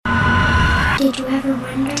Did you ever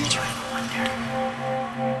wonder?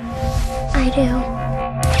 I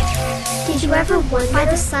do. Did you ever wonder why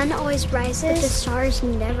the sun always rises, but the stars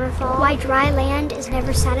never fall? Why dry land is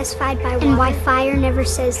never satisfied by water? And why fire never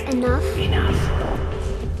says enough?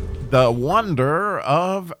 The wonder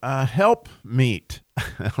of a helpmeet,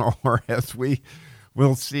 or as we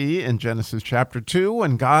will see in Genesis chapter 2,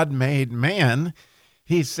 when God made man,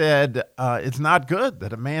 he said, it's not good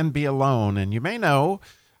that a man be alone. And you may know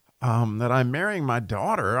that I'm marrying my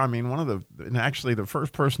daughter. I mean, actually the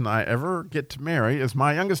first person I ever get to marry is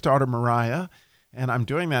my youngest daughter, Mariah, and I'm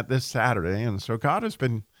doing that this Saturday. And so God has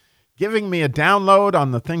been giving me a download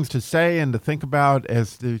on the things to say and to think about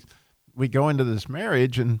as we go into this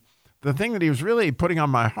marriage. And the thing that he was really putting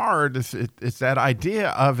on my heart is that idea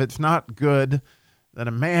of it's not good that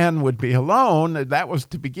a man would be alone. That was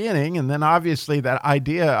the beginning. And then obviously that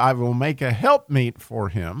idea, I will make a helpmeet for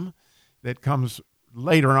him, that comes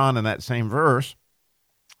later on in that same verse.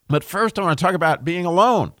 But first I want to talk about being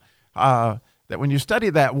alone. That when you study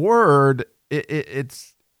that word,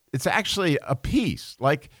 it's actually a piece.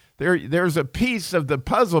 Like there's a piece of the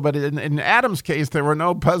puzzle, but in Adam's case, there were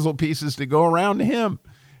no puzzle pieces to go around him.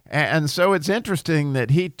 And so it's interesting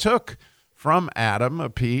that he took from Adam a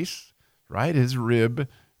piece, right, his rib,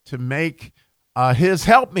 to make his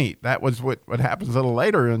helpmeet. That was what happens a little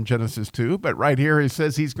later in Genesis 2. But right here he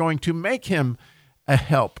says he's going to make him a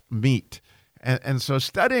helpmeet. And so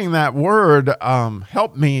studying that word,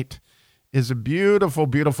 helpmeet, is a beautiful,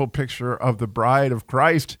 beautiful picture of the bride of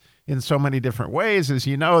Christ in so many different ways. As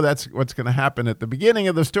you know, that's what's going to happen at the beginning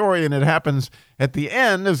of the story, and it happens at the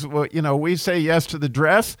end. Is we say yes to the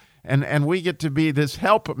dress, and we get to be this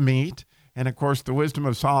helpmeet. And of course, the wisdom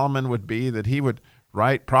of Solomon would be that he would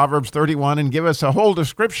write Proverbs 31 and give us a whole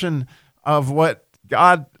description of what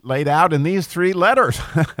God laid out in these 3 letters.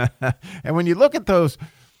 And when you look at those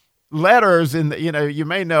letters, you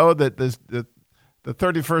may know that the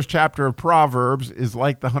 31st chapter of Proverbs is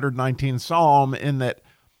like the 119th Psalm, in that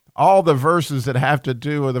all the verses that have to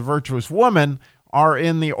do with a virtuous woman are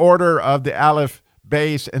in the order of the Aleph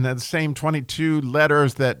base, and the same 22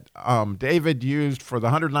 letters that David used for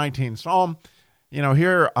the 119th Psalm.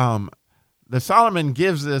 Here the Solomon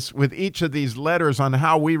gives us with each of these letters on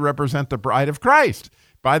how we represent the bride of Christ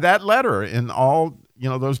by that letter in all,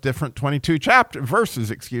 those different 22 verses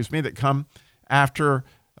that come after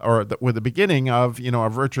or with the beginning of, a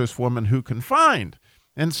virtuous woman who can find.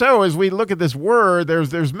 And so as we look at this word,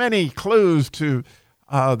 there's many clues to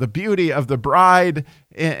the beauty of the bride,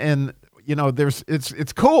 and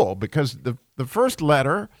it's cool because the first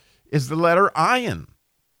letter is the letter Ayin,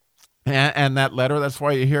 and that letter, that's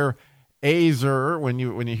why you hear EZER when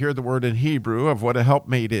you hear the word in Hebrew of what a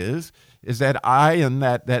helpmate is that Ayin,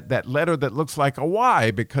 that letter that looks like a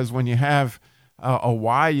Y, because when you have a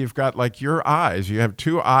Y, you've got like your eyes. You have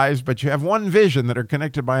 2 eyes, but you have one vision that are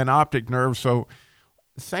connected by an optic nerve. So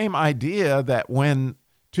same idea that when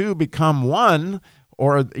 2 become one,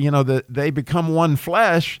 or they become one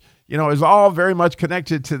flesh, is all very much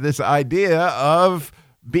connected to this idea of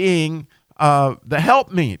being the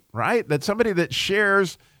helpmeet, right? That somebody that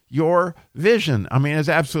shares your vision. I mean, it's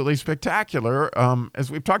absolutely spectacular.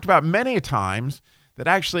 As we've talked about many times, that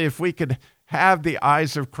actually if we could have the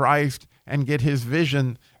eyes of Christ and get his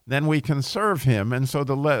vision, then we can serve him. And so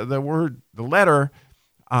the letter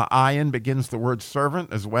Ayin begins the word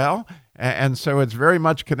servant as well. And so it's very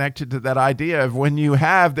much connected to that idea of when you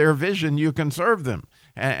have their vision, you can serve them.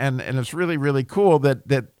 And it's really, really cool that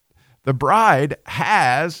the bride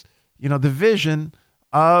has, the vision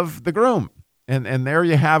of the groom. And there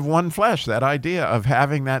you have one flesh, that idea of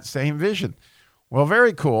having that same vision. Well,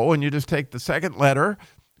 very cool. And you just take the second letter,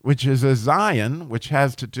 which is a Zion, which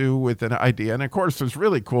has to do with an idea. And of course, it's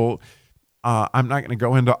really cool. I'm not going to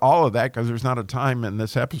go into all of that because there's not a time in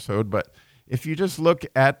this episode. But if you just look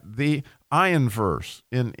at the Ayin verse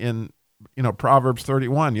in Proverbs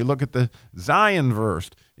 31, you look at the Zion verse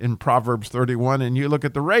in Proverbs 31, and you look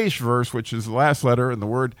at the Resh verse, which is the last letter in the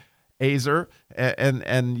word EZER,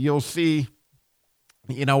 and you'll see,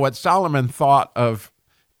 what Solomon thought of,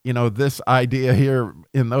 this idea here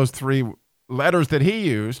in those 3 letters that he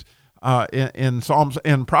used in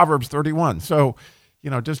Proverbs 31. So,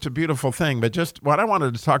 just a beautiful thing. But just what I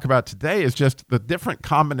wanted to talk about today is just the different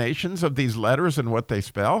combinations of these letters and what they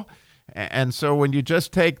spell. And so when you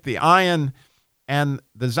just take the Ayin and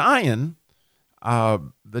the Zion,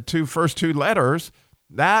 the first two letters,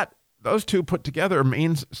 those 2 put together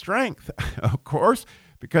means strength, of course,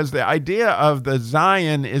 because the idea of the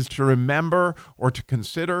Zion is to remember or to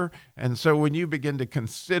consider. And so when you begin to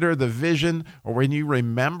consider the vision, or when you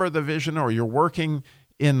remember the vision, or you're working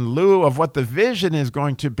in lieu of what the vision is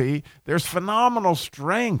going to be, there's phenomenal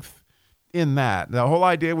strength in that. The whole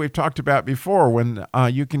idea we've talked about before, when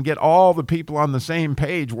you can get all the people on the same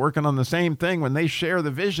page working on the same thing, when they share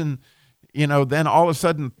the vision, then all of a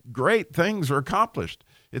sudden great things are accomplished.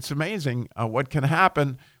 It's amazing what can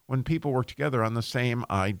happen when people work together on the same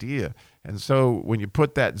idea. And so when you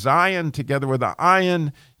put that Zion together with the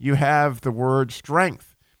iron, you have the word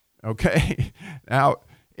strength. Okay. Now,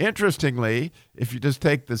 interestingly, if you just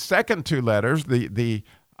take the second two letters, the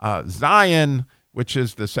Zion, which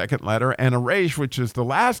is the second letter, and a Resh, which is the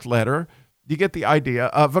last letter, you get the idea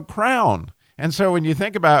of a crown. And so when you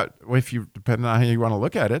think about, depending on how you want to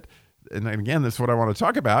look at it, and again, this is what I want to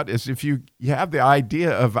talk about, is if you have the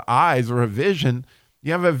idea of eyes or a vision,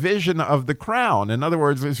 you have a vision of the crown. In other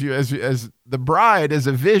words, as the bride is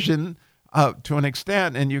a vision to an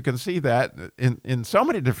extent, and you can see that in so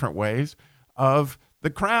many different ways, of the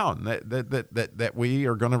crown that we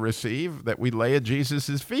are going to receive, that we lay at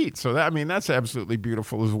Jesus' feet. So that's absolutely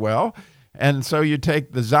beautiful as well. And so you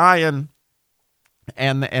take the Zion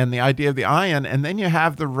and the idea of the iron, and then you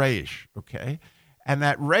have the Resh, okay? And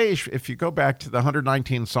that Resh, if you go back to the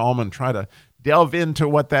 119th Psalm and try to delve into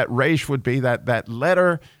what that Resh would be, that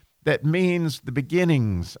letter that means the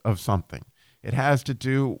beginnings of something. It has to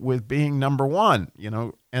do with being number one,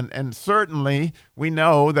 and certainly we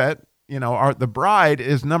know that, the bride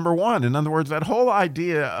is number one. In other words, that whole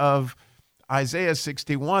idea of Isaiah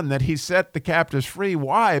 61, that he set the captives free.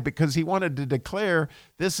 Why? Because he wanted to declare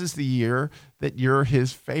this is the year that you're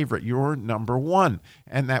his favorite. You're number one.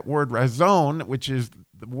 And that word razon, which is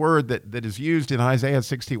the word that is used in Isaiah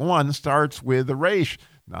 61, starts with a resh,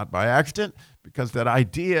 not by accident, because that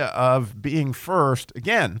idea of being first,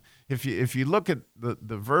 again, if you look at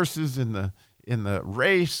the verses in the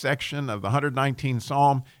resh section of the 119th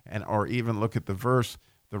Psalm, or even look at the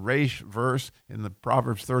resh verse in the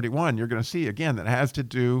Proverbs 31, you're going to see again that it has to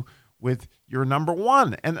do with your number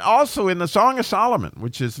one. And also in the Song of Solomon,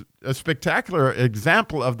 which is a spectacular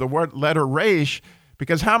example of the word letter resh,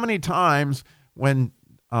 because how many times when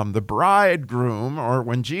the bridegroom, or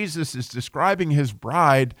when Jesus is describing his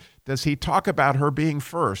bride, does he talk about her being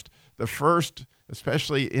first? The first,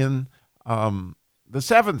 especially in the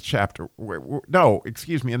seventh chapter,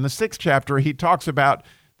 in the sixth chapter, he talks about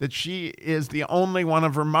that she is the only one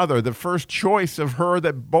of her mother, the first choice of her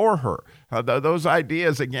that bore her. Those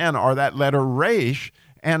ideas, again, are that letter resh,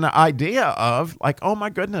 and the idea of like, oh my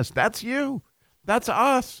goodness, that's you, that's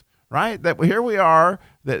us, right? That here we are,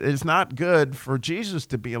 that it's not good for Jesus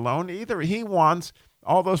to be alone either. He wants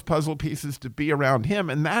all those puzzle pieces to be around him,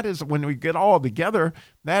 and that is, when we get all together,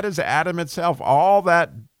 that is Adam itself. All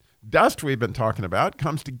that dust we've been talking about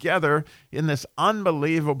comes together in this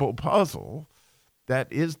unbelievable puzzle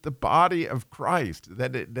that is the body of Christ,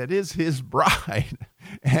 that is his bride.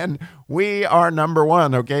 And we are number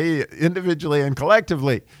one, okay, individually and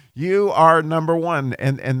collectively. You are number one.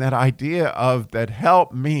 And that idea of that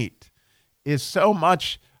help meet is so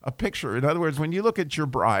much a picture. In other words, when you look at your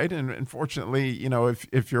bride, and unfortunately,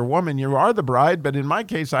 if you're a woman, you are the bride, but in my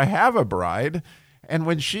case, I have a bride. And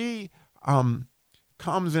when she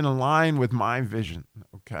comes in line with my vision,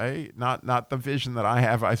 okay? Not the vision that I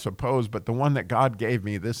have, I suppose, but the one that God gave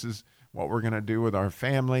me. This is what we're going to do with our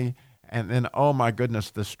family. And then, oh my goodness,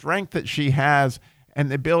 the strength that she has and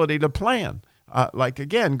the ability to plan.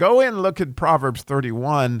 Again, go in and look at Proverbs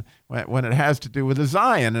 31 when it has to do with a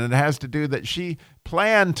Zion, and it has to do that she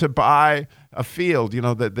planned to buy a field,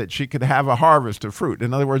 that she could have a harvest of fruit.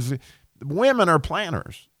 In other words, women are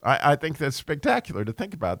planners. I think that's spectacular to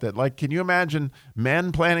think about that. Like, can you imagine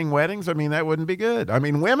men planning weddings? I mean, that wouldn't be good. I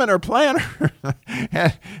mean, women are planners.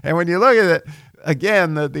 and when you look at it,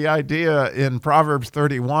 again, the idea in Proverbs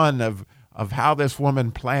 31 of how this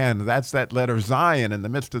woman planned, that's that letter Zion in the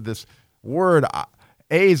midst of this word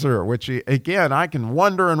EZER, which, again, I can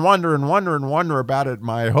wonder and wonder and wonder and wonder about it.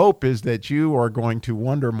 My hope is that you are going to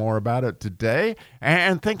wonder more about it today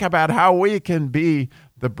and think about how we can be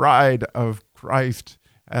the bride of Christ,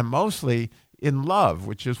 and mostly in love,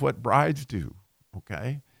 which is what brides do,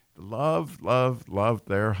 okay? Love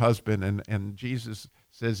their husband. And Jesus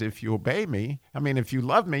says, if you obey me, if you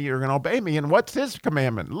love me, you're going to obey me. And what's his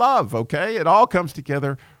commandment? Love, okay? It all comes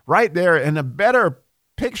together right there. And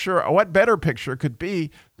what better picture could be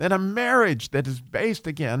than a marriage that is based,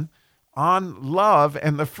 again, on love.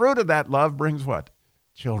 And the fruit of that love brings what?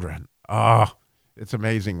 Children. Oh, it's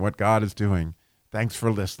amazing what God is doing. Thanks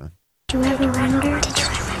for listening. Did you ever wonder?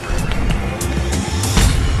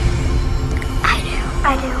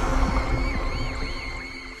 I do.